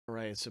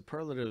right,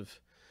 superlative,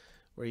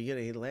 where you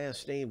get a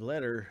last name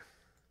letter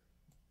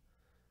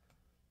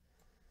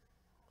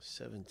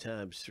 7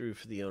 times through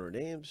for the owner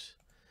names,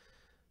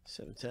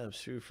 7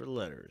 times through for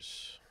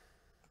letters.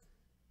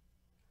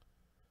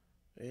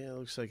 Yeah, it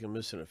looks like I'm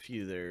missing a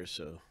few there,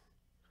 so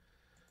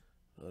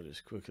I'll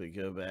just quickly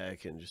go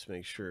back and just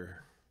make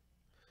sure.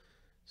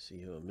 See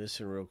who I'm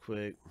missing real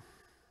quick.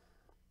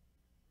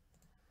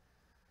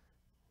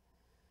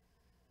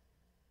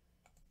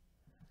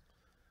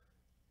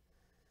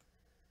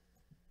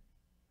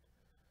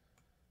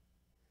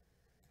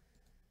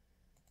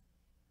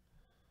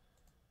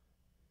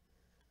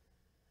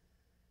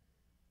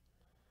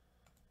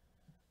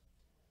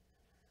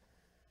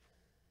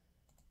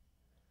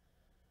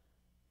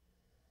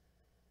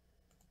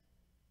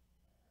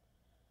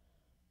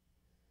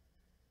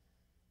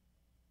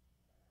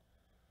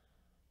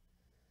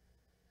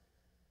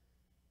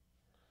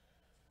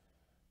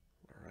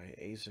 All right,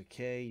 Ace of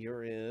K,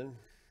 you're in.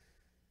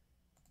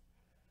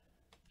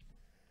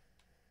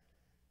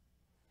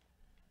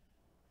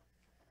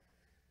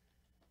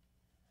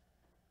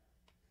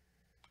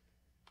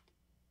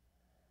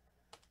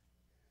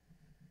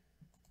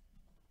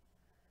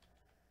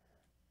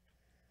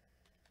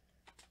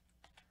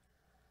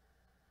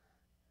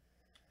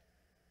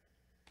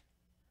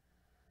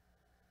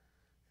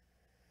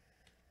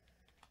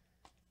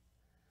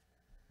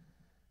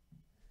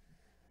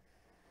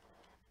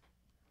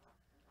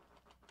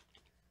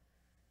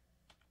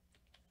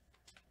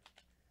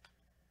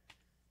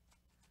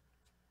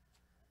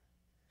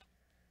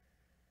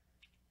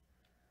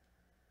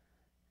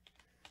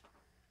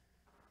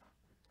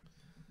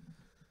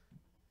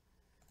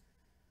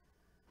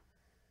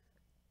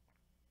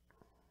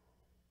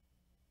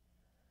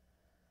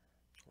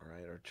 All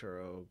right,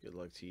 Arturo, good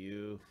luck to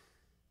you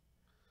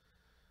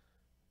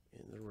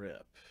in the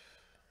rip.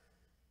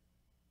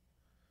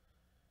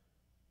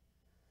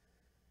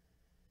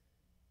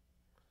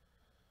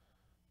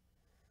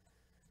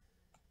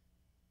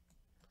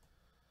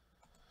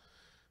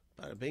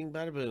 Bada bing,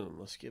 bada boom.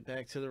 Let's get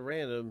back to the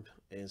random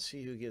and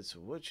see who gets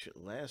which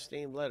last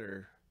name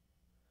letter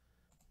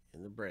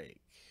in the break.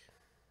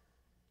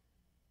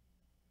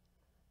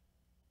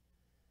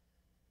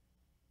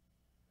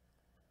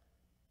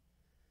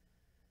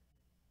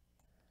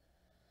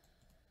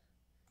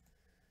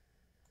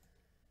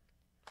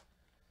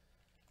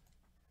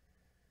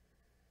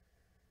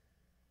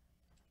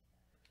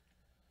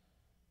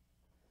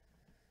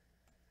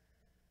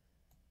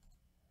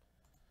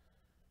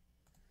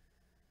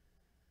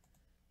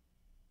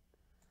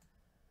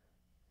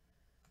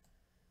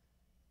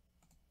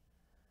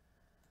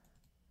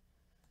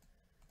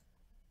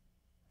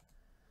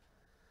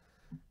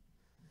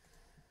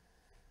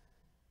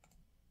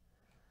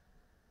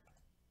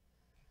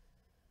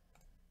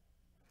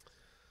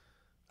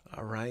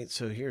 All right,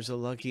 so here's a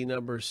lucky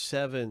number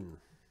 7.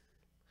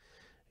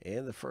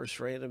 And the first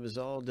random is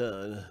all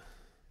done.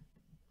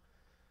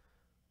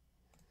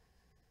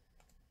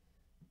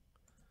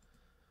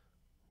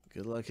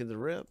 Good luck in the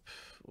rip.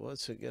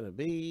 What's it going to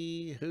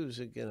be? Who's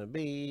it going to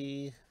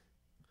be?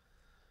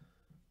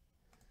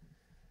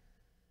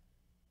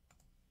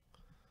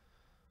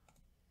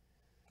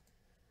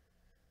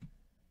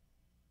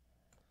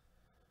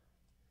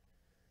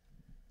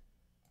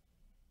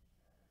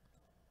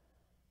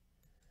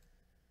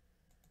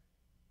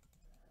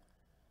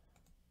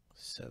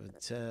 Seven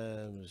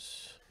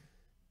times.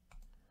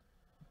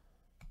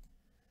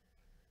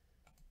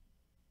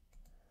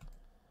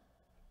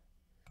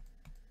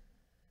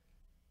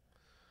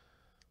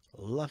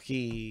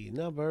 Lucky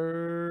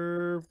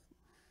number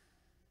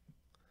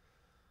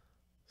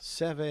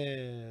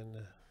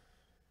 7.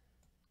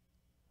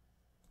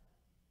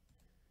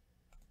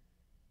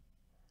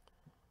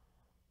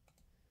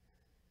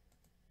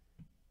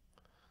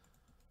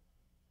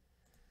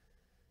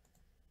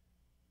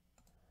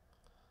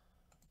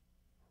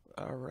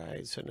 All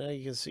right, so now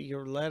you can see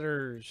your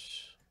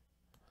letters.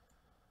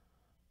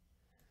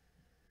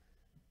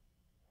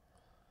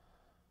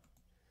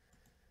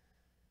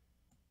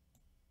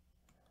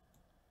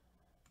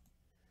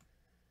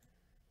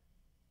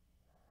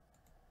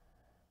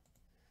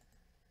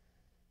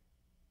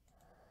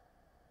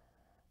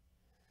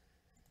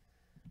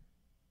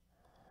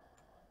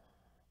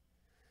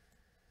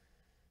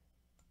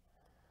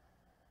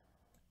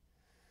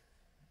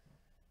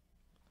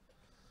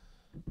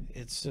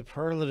 It's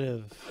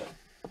Superlative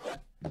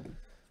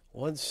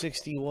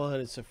 161.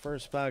 It's the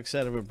first box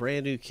out of a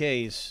brand new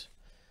case.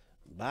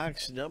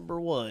 Box number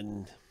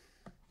 1.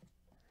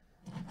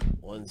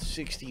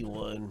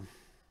 161.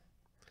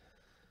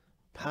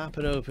 Pop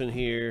it open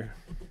here.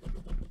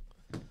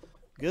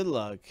 Good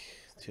luck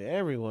to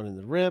everyone in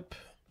the rip.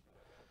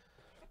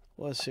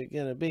 What's it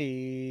gonna be?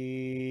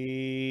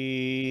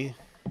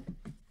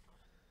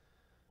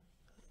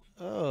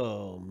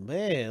 Oh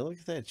man, look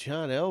at that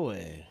John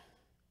Elway.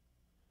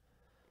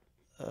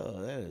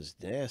 Oh, that is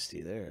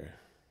nasty there.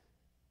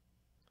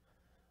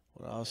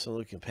 What an awesome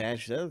looking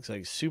patch. That looks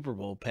like a Super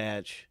Bowl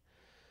patch.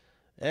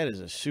 That is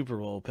a Super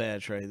Bowl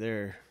patch right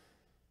there.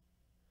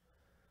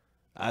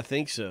 I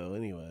think so,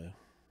 anyway.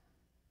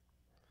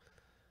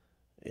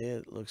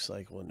 It looks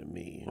like one to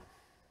me.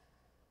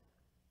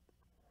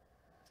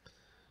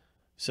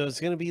 So it's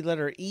going to be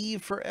letter E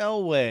for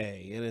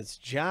Elway, and it's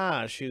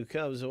Josh who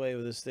comes away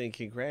with this thing.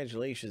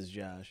 Congratulations,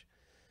 Josh.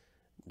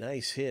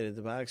 Nice hit at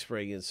the box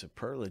break in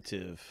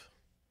Superlative.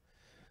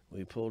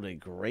 We pulled a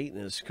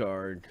greatness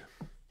card.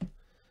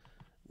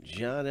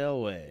 John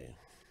Elway.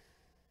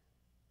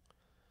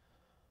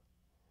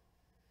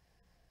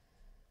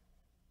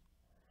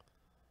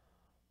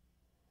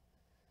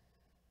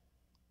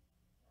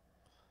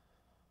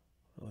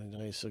 Really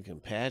nice looking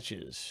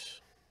patches.